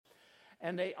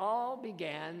And they all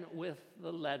began with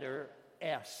the letter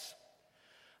S.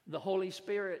 The Holy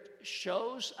Spirit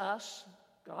shows us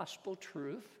gospel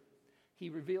truth. He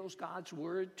reveals God's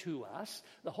word to us.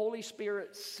 The Holy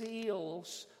Spirit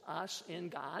seals us in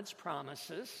God's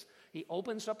promises. He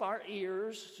opens up our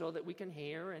ears so that we can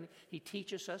hear, and He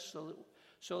teaches us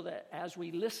so that as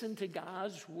we listen to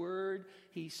God's word,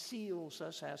 He seals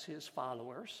us as His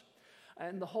followers.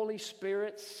 And the Holy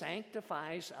Spirit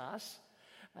sanctifies us.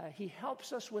 He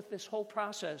helps us with this whole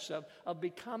process of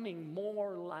becoming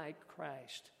more like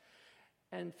Christ.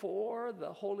 And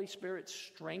the Holy Spirit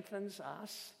strengthens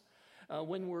us.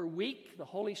 When we're weak, the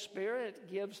Holy Spirit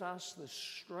gives us the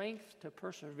strength to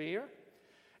persevere.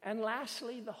 And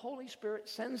lastly, the Holy Spirit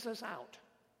sends us out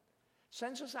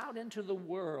into the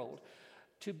world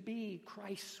to be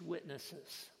Christ's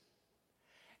witnesses.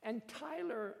 And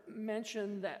Tyler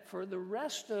mentioned that for the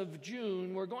rest of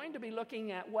June, we're going to be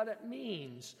looking at what it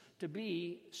means to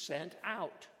be sent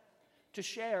out, to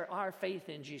share our faith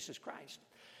in Jesus Christ.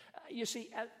 You see,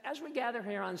 as we gather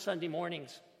here on Sunday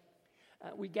mornings,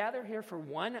 we gather here for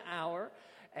 1 hour,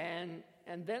 and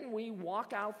then we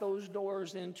walk out those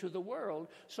doors into the world.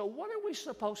 So what are we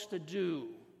supposed to do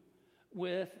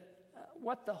with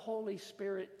what the Holy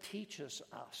Spirit teaches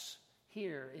us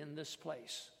here in this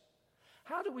place?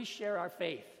 How do we share our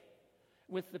faith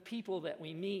with the people that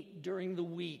we meet during the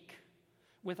week,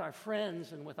 with our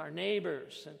friends and with our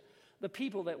neighbors, and the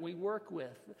people that we work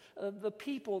with, the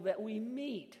people that we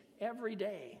meet every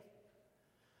day?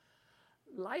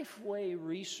 Lifeway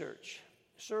Research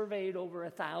surveyed over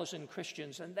 1,000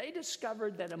 Christians, and they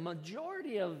discovered that a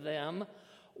majority of them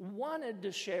wanted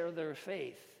to share their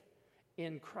faith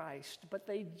in Christ, but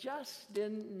they just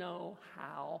didn't know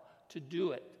how to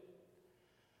do it.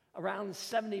 Around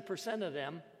 70% of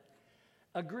them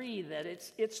agree that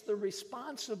it's the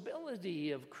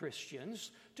responsibility of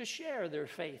Christians to share their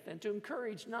faith and to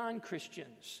encourage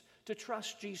non-Christians to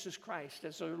trust Jesus Christ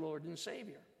as their Lord and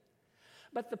Savior.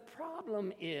 But the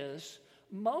problem is,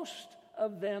 most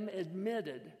of them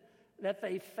admitted that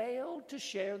they failed to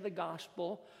share the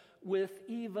gospel with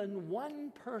even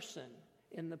one person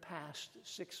in the past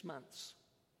 6 months.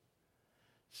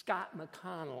 Scott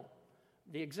McConnell,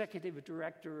 the executive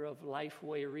director of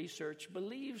Lifeway Research,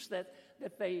 believes that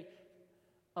they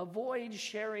avoid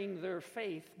sharing their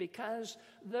faith because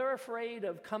they're afraid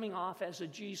of coming off as a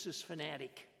Jesus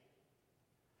fanatic.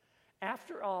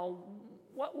 After all,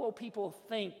 what will people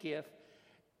think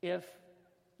if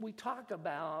we talk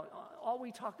about, all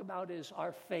we talk about is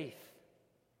our faith?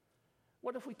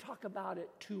 What if we talk about it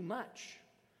too much?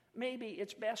 Maybe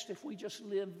it's best if we just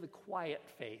live the quiet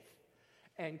faith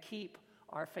and keep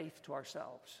our faith to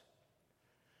ourselves.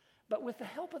 But with the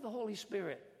help of the Holy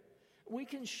Spirit, we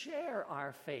can share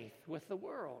our faith with the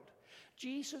world.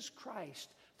 Jesus Christ,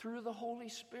 through the Holy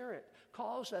Spirit,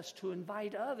 calls us to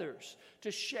invite others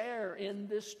to share in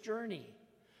this journey,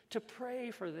 to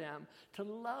pray for them, to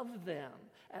love them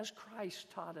as Christ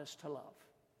taught us to love.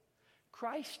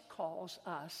 Christ calls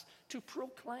us to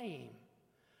proclaim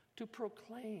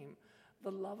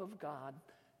the love of God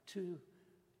to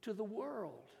the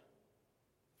world,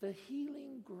 the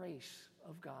healing grace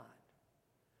of God.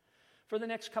 For the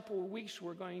next couple of weeks,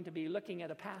 we're going to be looking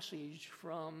at a passage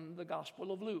from the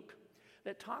Gospel of Luke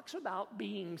that talks about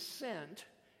being sent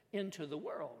into the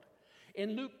world.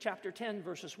 In Luke chapter 10,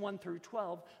 verses 1 through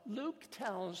 12, Luke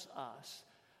tells us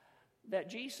that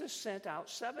Jesus sent out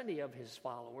 70 of his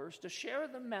followers to share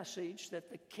the message that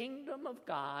the kingdom of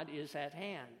God is at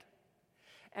hand.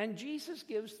 And Jesus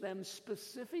gives them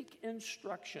specific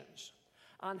instructions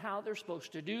on how they're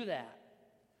supposed to do that.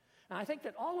 And I think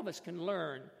that all of us can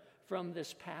learn from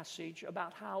this passage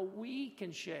about how we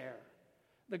can share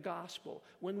the gospel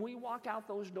when we walk out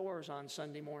those doors on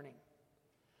Sunday morning.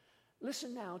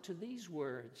 Listen now to these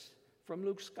words from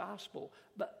Luke's gospel.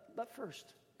 But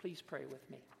first, please pray with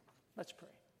me. Let's pray.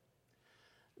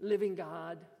 Living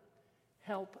God,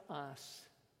 help us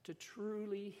to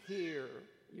truly hear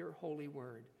your holy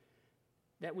word,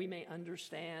 that we may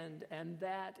understand, and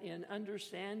that in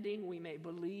understanding we may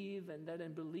believe, and that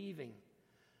in believing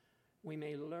we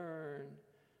may learn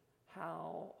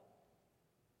how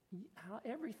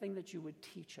everything that you would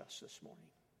teach us this morning.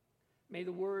 May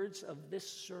the words of this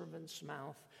servant's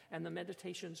mouth and the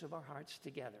meditations of our hearts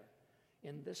together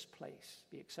in this place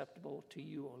be acceptable to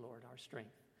you, O Lord, our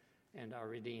strength and our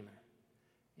Redeemer.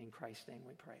 In Christ's name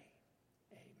we pray.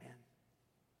 Amen.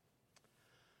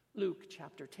 Luke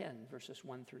chapter 10, verses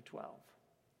 1 through 12.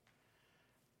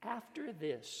 After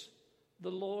this,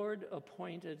 the Lord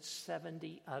appointed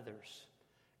 70 others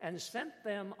and sent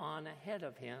them on ahead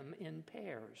of him in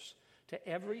pairs to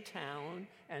every town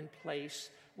and place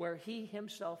where he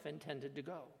himself intended to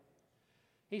go.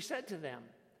 He said to them,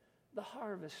 "The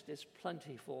harvest is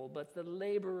plentiful, but the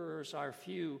laborers are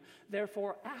few.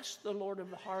 Therefore, ask the Lord of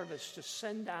the harvest to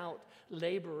send out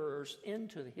laborers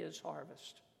into his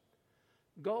harvest.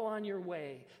 Go on your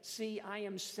way. See, I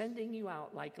am sending you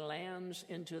out like lambs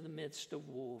into the midst of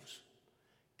wolves.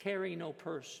 Carry no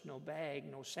purse, no bag,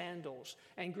 no sandals,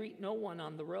 and greet no one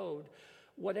on the road.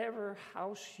 Whatever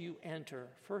house you enter,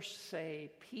 first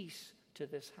say, 'Peace to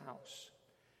this house.'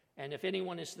 And if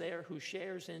anyone is there who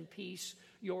shares in peace,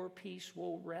 your peace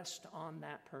will rest on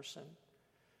that person.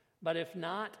 But if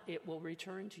not, it will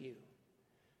return to you.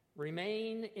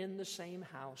 Remain in the same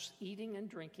house, eating and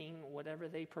drinking whatever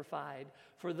they provide,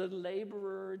 for the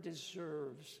laborer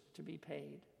deserves to be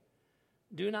paid.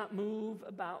 Do not move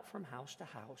about from house to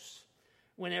house.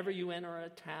 Whenever you enter a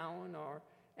town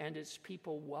and its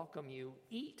people welcome you,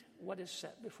 eat what is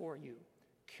set before you.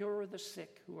 Cure the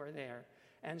sick who are there,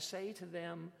 and say to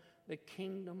them, 'The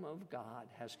kingdom of God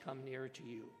has come near to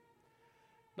you.'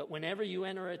 But whenever you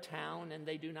enter a town and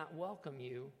they do not welcome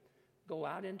you, go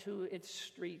out into its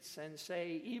streets and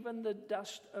say, 'Even the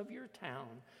dust of your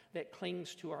town that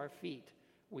clings to our feet,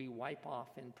 we wipe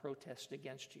off in protest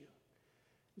against you.'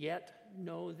 Yet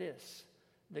know this,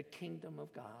 the kingdom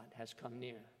of God has come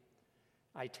near.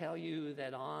 I tell you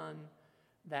that on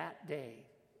that day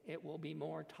it will be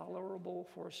more tolerable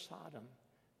for Sodom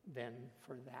than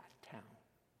for that town."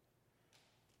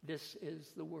 This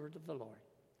is the word of the Lord.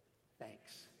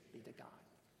 Thanks be to God.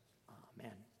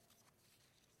 Amen.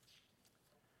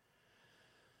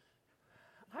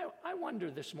 I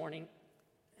wonder this morning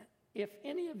if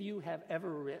any of you have ever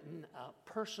written a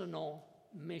personal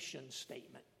mission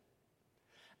statement.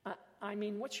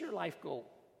 What's your life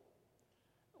goal?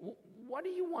 What do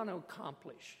you want to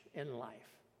accomplish in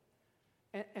life?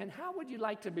 And how would you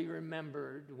like to be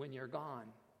remembered when you're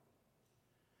gone?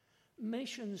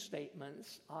 Mission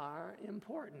statements are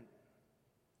important.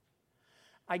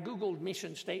 I Googled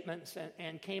mission statements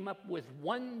and came up with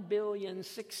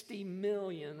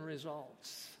 1,060,000,000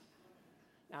 results.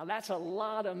 Now, that's a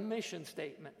lot of mission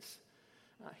statements.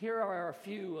 Here are a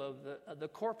few of the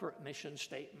corporate mission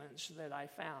statements that I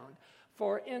found.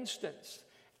 For instance,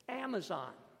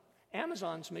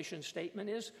 Amazon's mission statement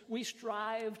is, "We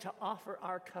strive to offer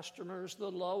our customers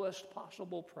the lowest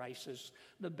possible prices,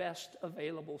 the best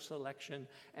available selection,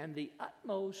 and the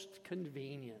utmost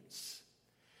convenience."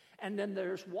 And then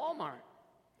there's Walmart.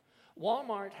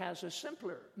 Walmart has a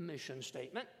simpler mission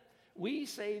statement. "We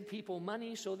save people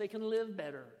money so they can live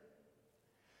better."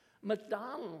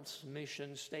 McDonald's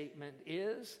mission statement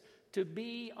is to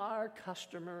be our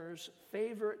customers'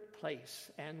 favorite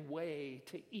place and way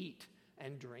to eat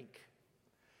and drink.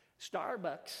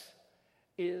 Starbucks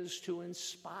is to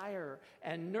inspire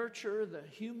and nurture the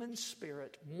human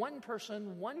spirit, one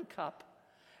person, one cup,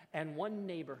 and one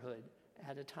neighborhood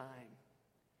at a time.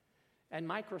 And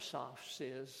Microsoft's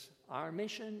is, our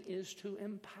mission is to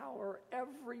empower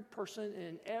every person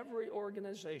in every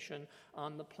organization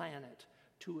on the planet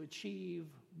to achieve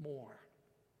more.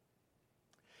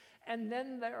 And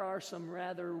then there are some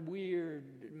rather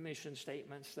weird mission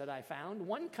statements that I found.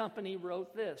 One company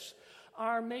wrote this: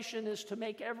 "Our mission is to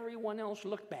make everyone else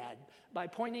look bad by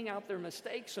pointing out their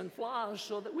mistakes and flaws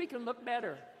so that we can look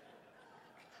better."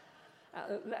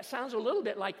 That sounds a little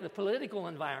bit like the political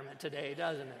environment today,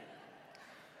 doesn't it?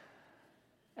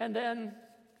 And then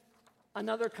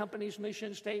another company's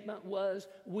mission statement was,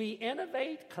 "We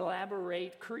innovate,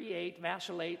 collaborate, create,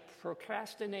 vacillate,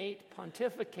 procrastinate,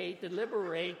 pontificate,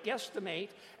 deliberate,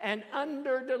 guesstimate, and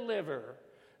under-deliver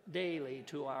daily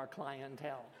to our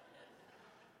clientele."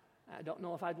 I don't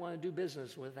know if I'd want to do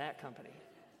business with that company.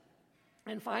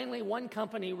 And finally, one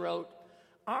company wrote,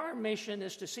 "Our mission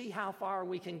is to see how far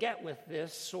we can get with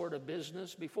this sort of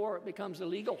business before it becomes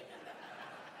illegal."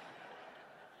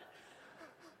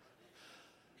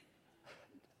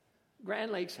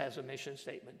 Grand Lakes has a mission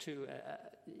statement too.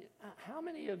 How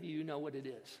many of you know what it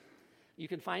is? You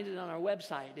can find it on our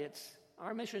website.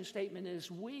 Our mission statement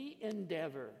is, "We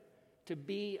endeavor to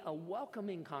be a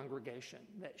welcoming congregation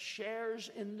that shares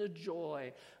in the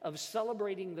joy of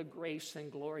celebrating the grace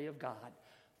and glory of God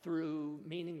through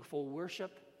meaningful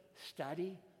worship,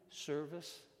 study,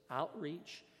 service,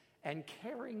 outreach, and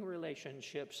caring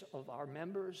relationships of our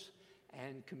members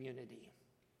and community."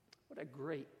 What a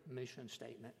great mission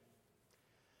statement.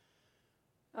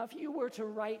 Now, if you were to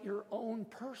write your own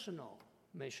personal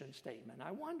mission statement,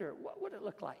 I wonder, what would it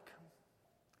look like?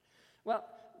 Well,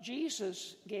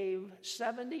 Jesus gave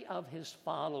 70 of his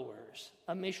followers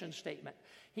a mission statement.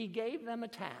 He gave them a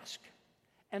task,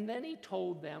 and then he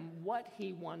told them what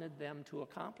he wanted them to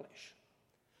accomplish.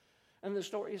 And the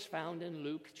story is found in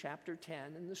Luke chapter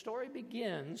 10. And the story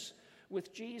begins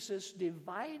with Jesus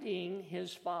dividing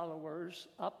his followers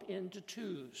up into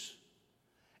twos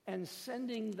and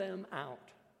sending them out.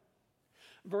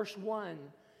 In verse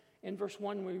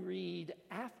 1 we read,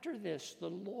 "After this the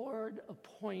Lord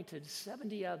appointed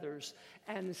 70 others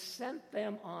and sent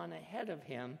them on ahead of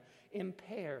him in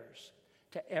pairs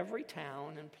to every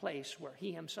town and place where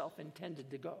he himself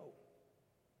intended to go."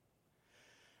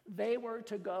 They were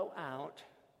to go out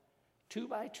 2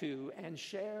 by 2 and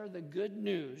share the good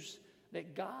news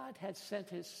that God had sent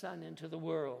his Son into the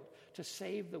world to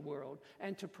save the world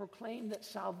and to proclaim that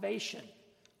salvation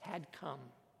had come.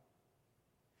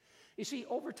 You see,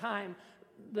 over time,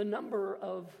 the number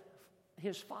of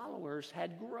his followers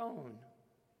had grown.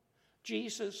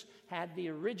 Jesus had the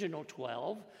original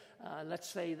 12. Let's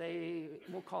say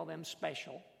we'll call them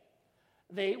special.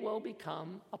 They will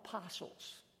become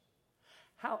apostles.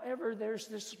 However, there's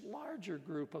this larger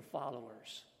group of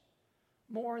followers,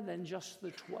 more than just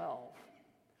the 12.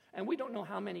 And we don't know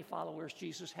how many followers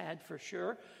Jesus had for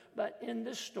sure, but in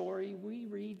this story we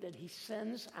read that he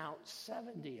sends out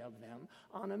 70 of them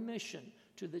on a mission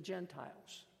to the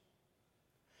Gentiles.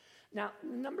 Now,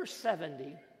 number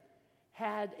 70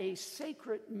 had a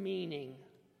sacred meaning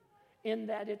in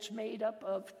that it's made up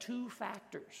of two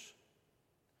factors,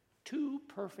 two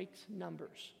perfect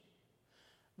numbers.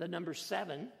 The number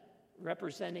 7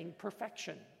 representing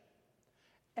perfection,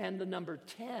 and the number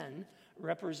 10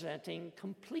 representing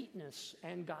completeness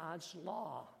and God's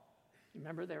law.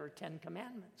 Remember, there are 10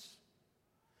 commandments.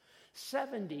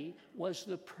 70 was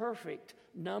the perfect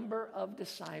number of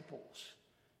disciples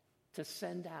to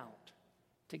send out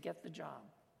to get the job.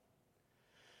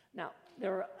 Now,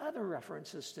 there are other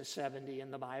references to 70 in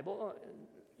the Bible.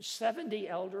 70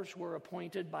 elders were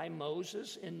appointed by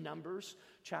Moses in Numbers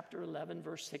chapter 11,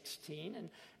 verse 16. And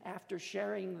after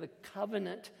sharing the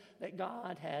covenant that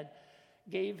God had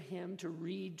gave him to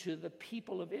read to the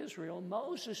people of Israel,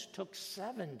 Moses took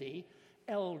 70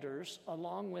 elders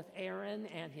along with Aaron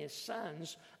and his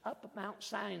sons up Mount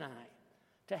Sinai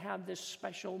to have this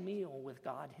special meal with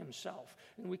God himself.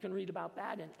 And we can read about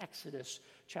that in Exodus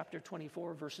chapter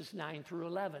 24, verses 9 through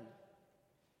 11.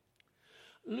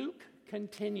 Luke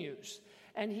continues,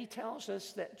 and he tells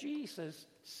us that Jesus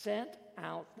sent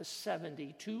out the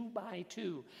 70, 2 by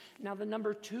 2. Now, the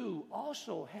number 2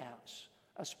 also has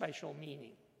a special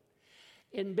meaning.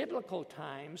 In biblical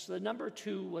times, the number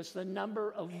 2 was the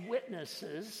number of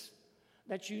witnesses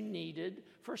that you needed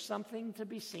for something to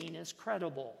be seen as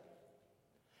credible.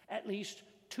 At least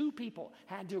 2 people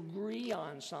had to agree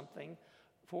on something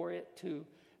for it to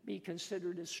be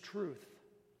considered as truth.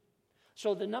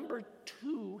 So the number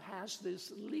 2 has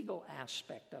this legal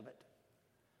aspect of it.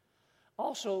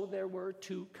 Also, there were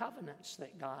 2 covenants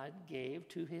that God gave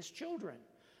to his children.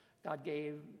 God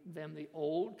gave them the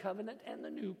old covenant and the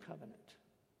new covenant.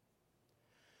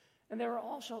 And there are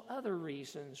also other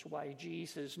reasons why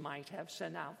Jesus might have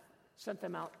sent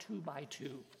them out 2 by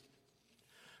 2.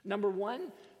 Number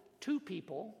 1, 2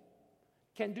 people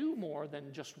can do more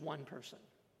than just one person.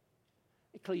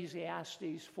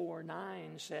 Ecclesiastes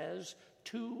 4:9 says,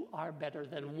 2 are better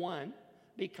than 1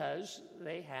 because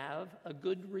they have a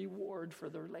good reward for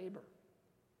their labor.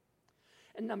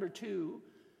 And number 2,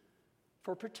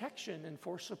 for protection and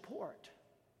for support.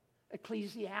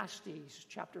 Ecclesiastes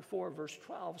chapter 4, verse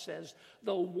 12 says,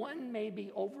 though one may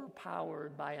be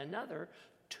overpowered by another,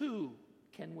 2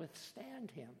 can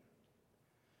withstand him.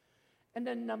 And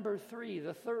then number 3,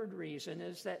 the third reason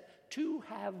is that 2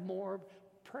 have more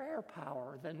prayer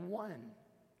power than 1.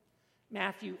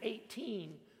 Matthew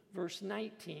 18, verse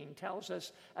 19 tells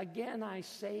us, again I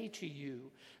say to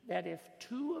you that if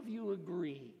 2 of you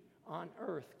agree on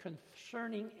earth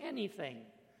concerning anything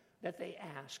that they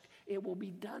ask, it will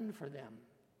be done for them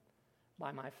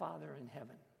by my Father in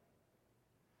heaven.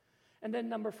 And then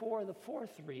number 4, the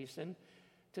fourth reason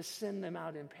to send them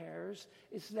out in pairs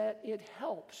is that it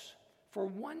helps for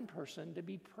one person to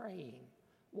be praying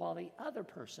while the other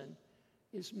person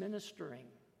is ministering.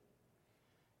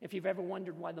 If you've ever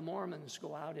wondered why the Mormons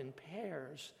go out in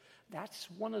pairs, that's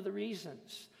one of the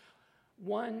reasons.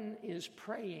 One is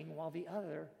praying while the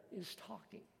other is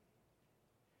talking.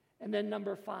 And then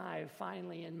number 5,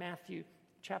 finally in Matthew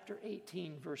chapter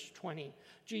 18, verse 20,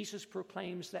 Jesus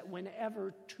proclaims that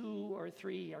whenever 2 or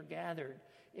 3 are gathered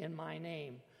in my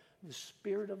name, the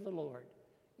Spirit of the Lord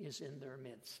is in their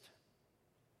midst.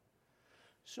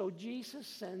 So Jesus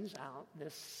sends out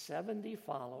this 70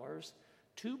 followers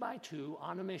 2 by 2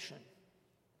 on a mission.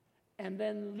 And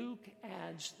then Luke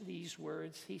adds these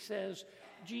words. He says,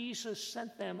 Jesus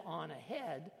sent them on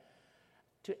ahead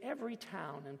to every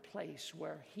town and place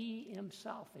where he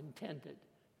himself intended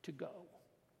to go.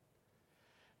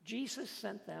 Jesus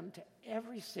sent them to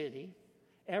every city,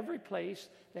 every place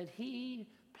that he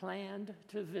planned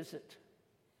to visit.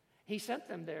 He sent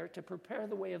them there to prepare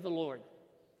the way of the Lord,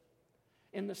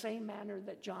 in the same manner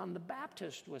that John the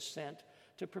Baptist was sent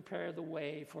to prepare the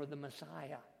way for the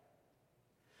Messiah.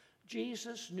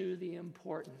 Jesus knew the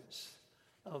importance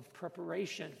of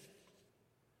preparation.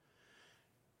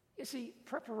 You see,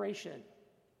 preparation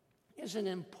is an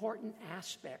important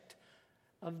aspect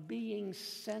of being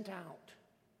sent out.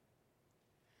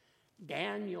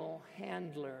 Daniel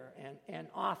Handler, an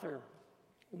author,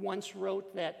 once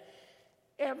wrote that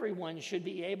everyone should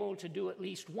be able to do at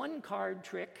least one card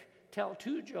trick, tell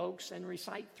 2 jokes, and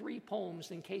recite 3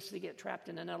 poems in case they get trapped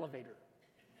in an elevator.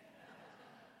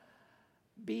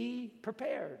 Be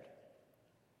prepared.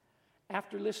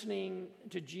 After listening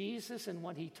to Jesus and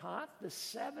what he taught, the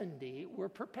 70 were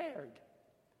prepared.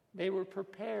 They were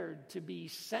prepared to be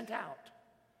sent out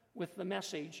with the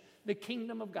message, the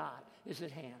kingdom of God is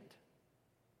at hand.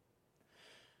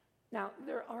 Now,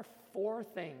 there are 4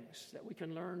 things that we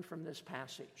can learn from this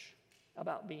passage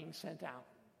about being sent out.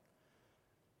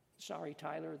 Sorry,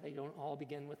 Tyler, they don't all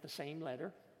begin with the same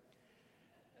letter.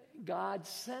 God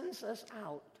sends us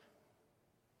out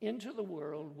into the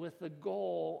world with the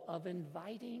goal of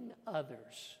inviting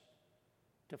others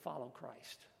to follow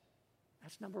Christ.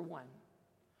 That's number 1.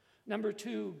 Number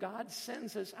 2, God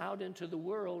sends us out into the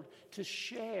world to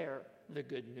share the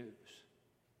good news.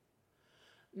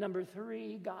 Number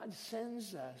 3, God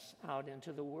sends us out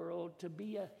into the world to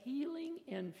be a healing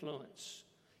influence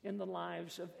in the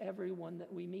lives of everyone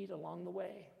that we meet along the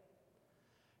way.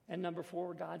 And number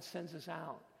 4, God sends us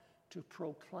out to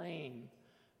proclaim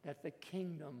that the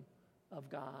kingdom of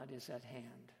God is at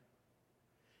hand.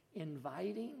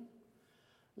 Inviting,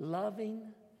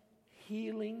 loving,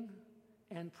 healing,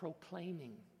 and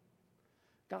proclaiming.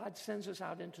 God sends us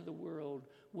out into the world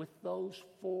with those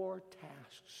 4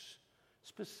 tasks,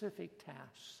 specific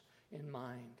tasks in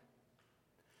mind.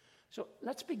 So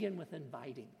let's begin with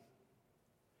inviting.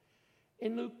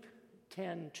 In Luke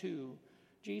 10:2,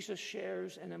 Jesus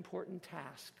shares an important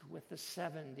task with the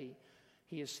 70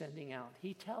 he is sending out.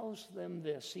 He tells them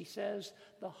this. He says,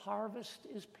 "The harvest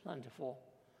is plentiful,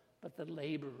 but the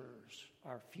laborers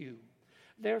are few.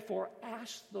 Therefore,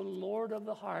 ask the Lord of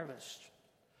the harvest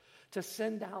to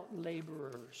send out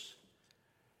laborers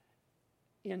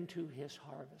into his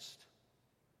harvest."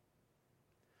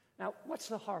 Now, what's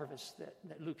the harvest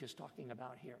that Luke is talking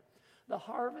about here? The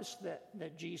harvest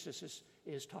that Jesus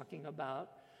is talking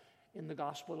about in the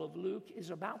Gospel of Luke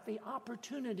is about the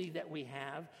opportunity that we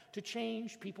have to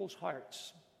change people's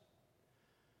hearts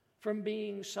from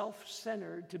being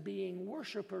self-centered to being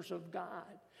worshipers of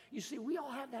God. You see, we all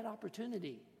have that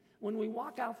opportunity. When we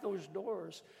walk out those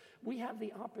doors, we have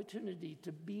the opportunity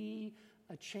to be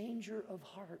a changer of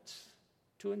hearts,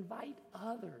 to invite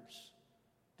others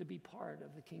to be part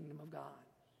of the kingdom of God.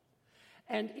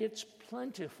 And it's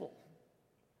plentiful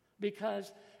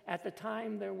because at the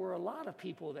time there were a lot of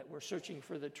people that were searching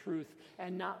for the truth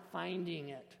and not finding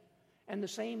it. And the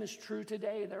same is true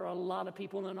today. There are a lot of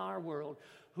people in our world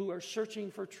who are searching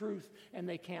for truth and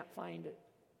they can't find it.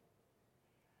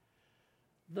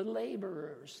 The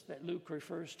laborers that Luke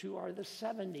refers to are the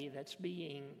 70 that's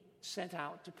being sent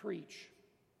out to preach.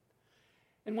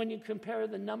 And when you compare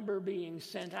the number being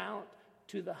sent out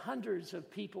to the hundreds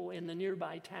of people in the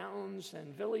nearby towns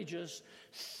and villages,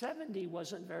 70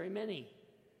 wasn't very many.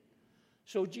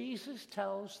 So Jesus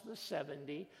tells the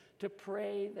 70 to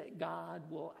pray that God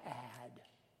will add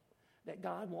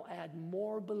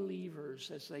more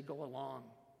believers as they go along.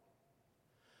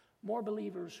 More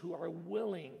believers who are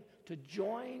willing to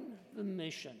join the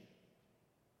mission.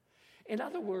 In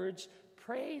other words,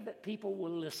 pray that people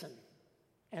will listen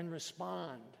and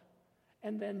respond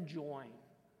and then join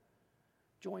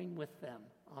with them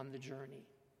on the journey.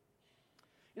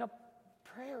 You know,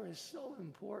 prayer is so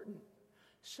important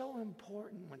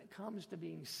when it comes to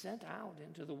being sent out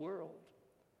into the world.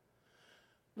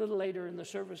 A little later in the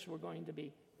service, we're going to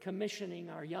be commissioning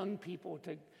our young people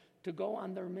to go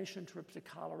on their mission trip to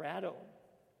Colorado.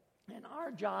 And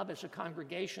our job as a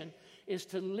congregation is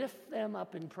to lift them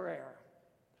up in prayer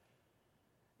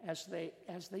as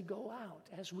they go out,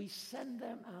 as we send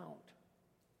them out.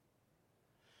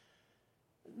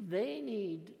 They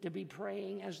need to be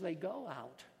praying as they go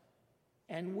out.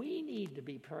 And we need to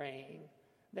be praying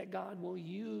that God will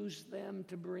use them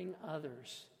to bring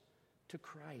others to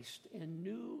Christ in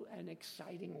new and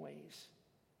exciting ways.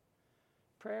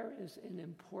 Prayer is an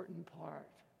important part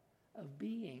of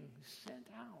being sent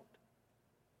out.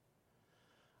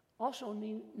 Also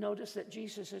notice that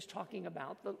Jesus is talking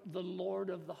about the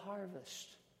Lord of the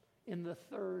harvest in the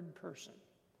third person.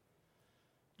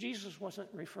 Jesus wasn't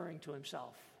referring to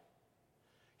himself.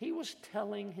 He was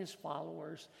telling his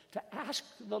followers to ask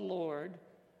the Lord,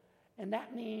 and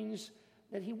that means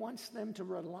that he wants them to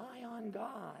rely on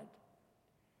God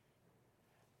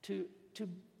to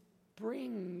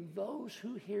bring those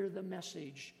who hear the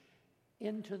message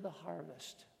into the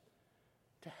harvest,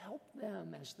 to help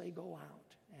them as they go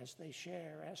out, as they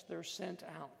share, as they're sent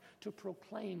out, to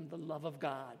proclaim the love of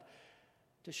God,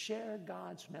 to share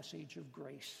God's message of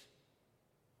grace.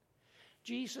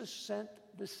 Jesus sent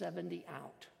the 70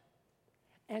 out,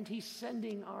 and he's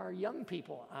sending our young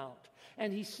people out,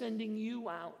 and he's sending you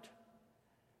out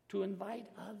to invite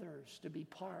others to be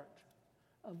part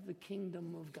of the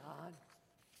kingdom of God.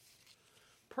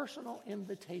 Personal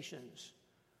invitations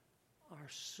are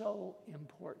so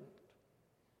important.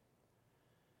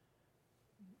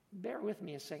 Bear with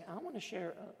me a second. I want to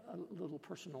share a little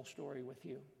personal story with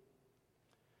you.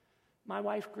 My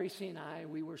wife, Gracie, and I,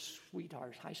 we were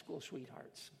sweethearts, high school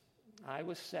sweethearts. I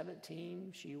was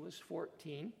 17, she was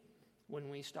 14 when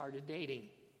we started dating.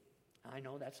 I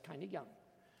know that's kind of young.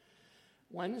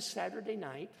 One Saturday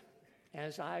night,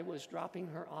 as I was dropping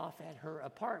her off at her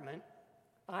apartment,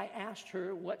 I asked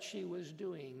her what she was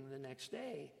doing the next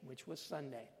day, which was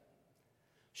Sunday.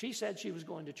 She said she was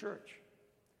going to church.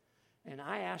 And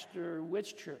I asked her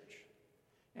which church.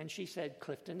 And she said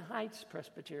Clifton Heights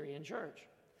Presbyterian Church.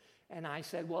 And I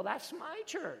said, well, that's my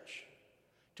church.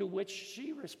 To which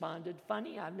she responded,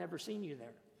 funny, I've never seen you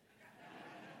there.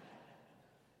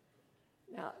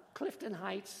 Now, Clifton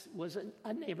Heights was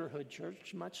a neighborhood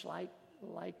church, much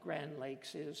like Grand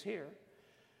Lakes is here.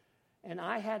 And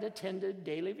I had attended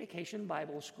Daily Vacation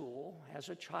Bible School as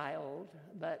a child,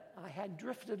 but I had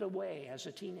drifted away as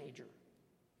a teenager.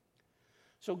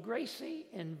 So Gracie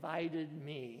invited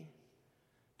me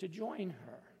to join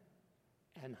her,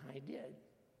 and I did.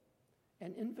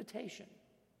 An invitation.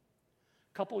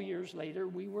 A couple years later,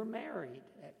 we were married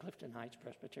at Clifton Heights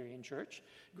Presbyterian Church.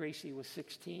 Gracie was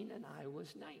 16 and I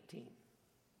was 19.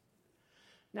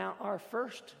 Now, our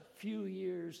first few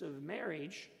years of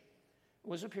marriage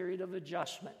was a period of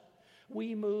adjustment.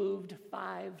 We moved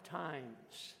 5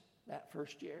 times that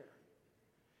first year.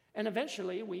 And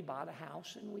eventually, we bought a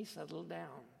house and we settled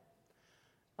down.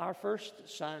 Our first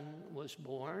son was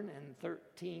born, and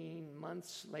 13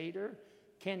 months later,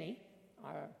 Kenny,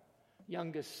 our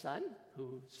youngest son,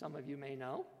 who some of you may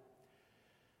know,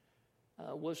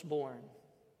 was born.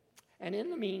 And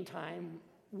in the meantime,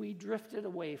 we drifted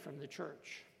away from the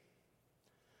church.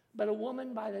 But a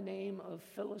woman by the name of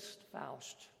Phyllis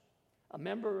Faust, a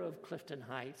member of Clifton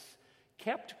Heights,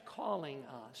 kept calling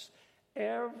us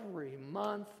every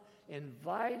month,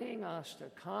 inviting us to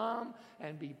come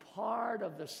and be part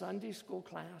of the Sunday school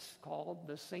class called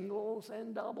the Singles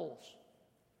and Doubles.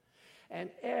 And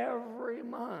every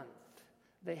month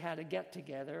they had a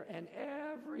get-together, and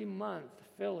every month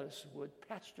Phyllis would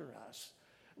pester us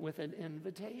with an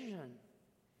invitation.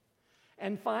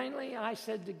 And finally I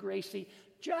said to Gracie,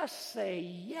 just say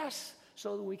yes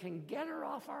so that we can get her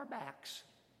off our backs.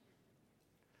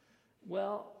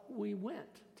 Well, we went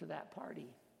to that party,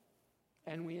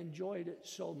 and we enjoyed it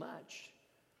so much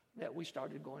that we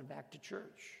started going back to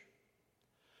church.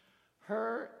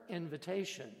 Her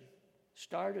invitation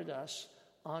started us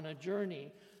on a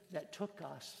journey that took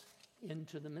us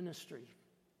into the ministry.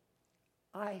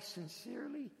 I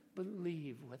sincerely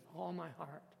believe with all my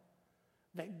heart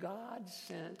that God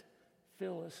sent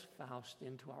Phyllis Faust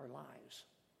into our lives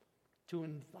to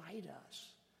invite us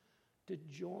to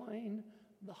join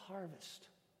the harvest,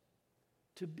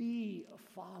 to be a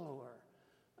follower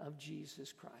of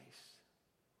Jesus Christ.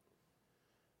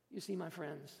 You see, my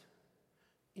friends,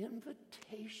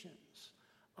 invitations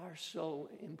are so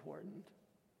important.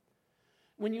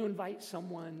 When you invite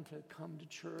someone to come to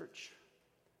church,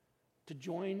 to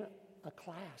join a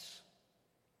class,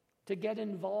 to get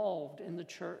involved in the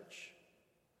church,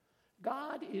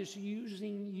 God is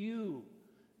using you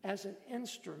as an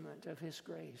instrument of His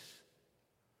grace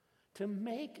to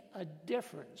make a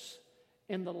difference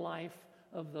in the life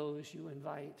of those you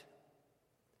invite.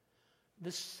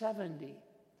 The 70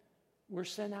 were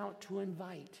sent out to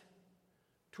invite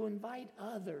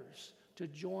others to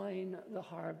join the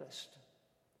harvest.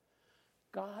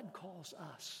 God calls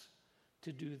us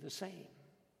to do the same.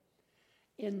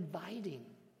 Inviting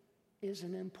is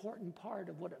an important part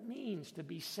of what it means to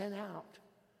be sent out,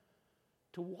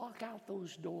 to walk out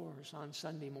those doors on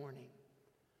Sunday morning,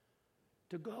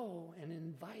 to go and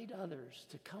invite others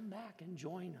to come back and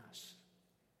join us.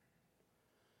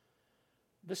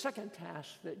 The second task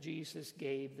that Jesus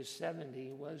gave the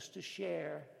 70 was to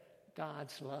share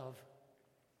God's love.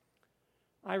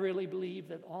 I really believe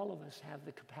that all of us have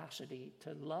the capacity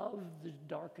to love the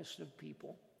darkest of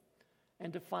people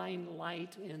and to find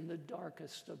light in the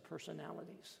darkest of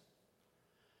personalities.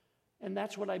 And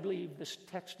that's what I believe this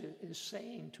text is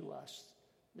saying to us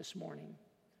this morning.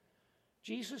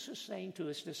 Jesus is saying to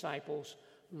his disciples,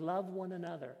 love one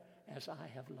another as I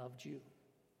have loved you.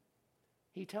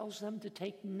 He tells them to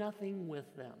take nothing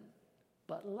with them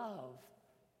but love.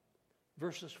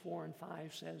 Verses 4 and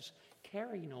 5 says,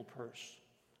 carry no purse,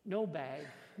 no bag,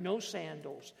 no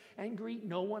sandals, and greet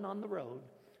no one on the road.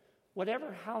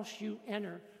 Whatever house you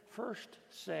enter, first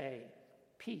say,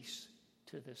 peace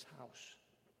to this house.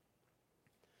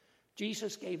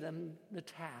 Jesus gave them the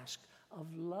task of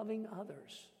loving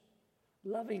others,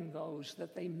 loving those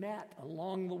that they met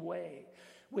along the way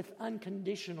with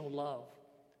unconditional love,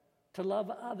 to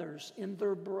love others in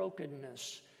their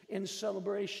brokenness, in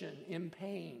celebration, in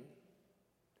pain.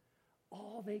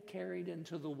 All they carried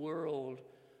into the world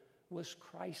was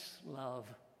Christ's love.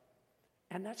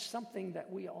 And that's something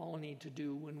that we all need to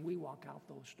do when we walk out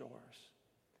those doors.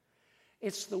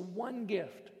 It's the one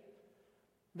gift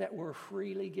that we're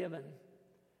freely given,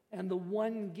 and the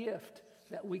one gift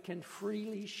that we can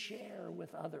freely share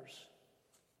with others.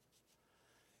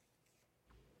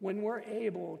 When we're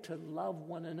able to love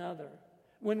one another,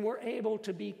 when we're able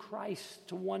to be Christ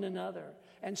to one another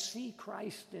and see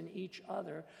Christ in each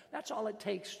other, that's all it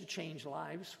takes to change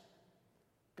lives.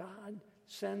 God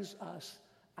sends us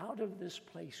out of this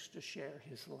place to share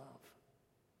his love.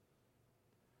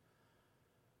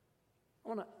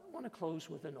 I want to close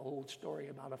with an old story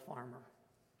about a farmer.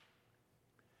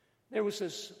 There was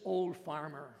this old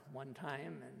farmer one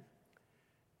time,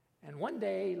 and one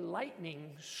day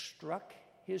lightning struck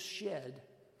his shed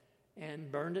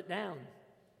and burned it down.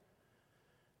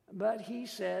 But he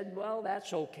said, well,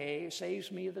 that's okay. It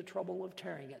saves me the trouble of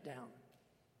tearing it down.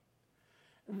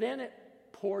 Then it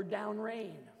poured down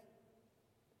rain.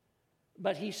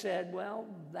 But he said, well,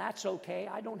 that's okay.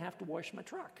 I don't have to wash my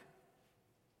truck.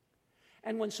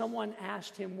 And when someone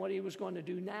asked him what he was going to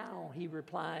do now, he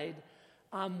replied,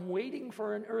 I'm waiting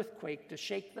for an earthquake to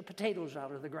shake the potatoes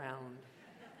out of the ground.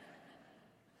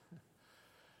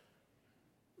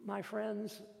 My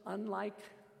friends, unlike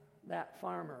that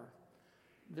farmer,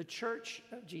 the Church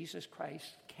of Jesus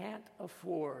Christ can't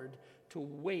afford to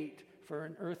wait for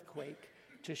an earthquake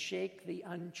to shake the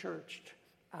unchurched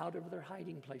out of their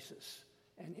hiding places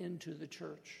and into the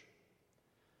church.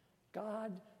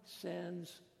 God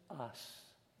sends us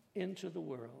into the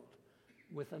world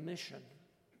with a mission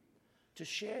to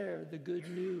share the good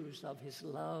news of his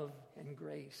love and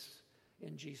grace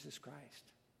in Jesus Christ.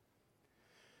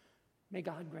 May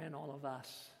God grant all of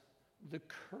us the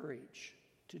courage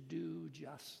to do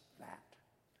just that,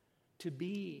 to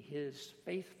be his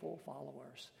faithful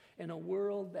followers in a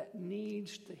world that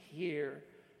needs to hear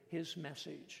his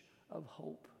message of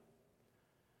hope.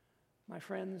 My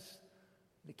friends,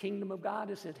 the kingdom of God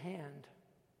is at hand.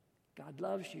 God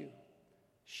loves you.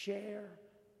 Share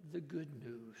the good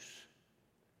news.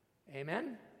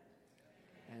 Amen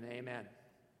and amen.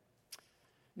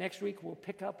 Next week, we'll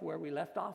pick up where we left off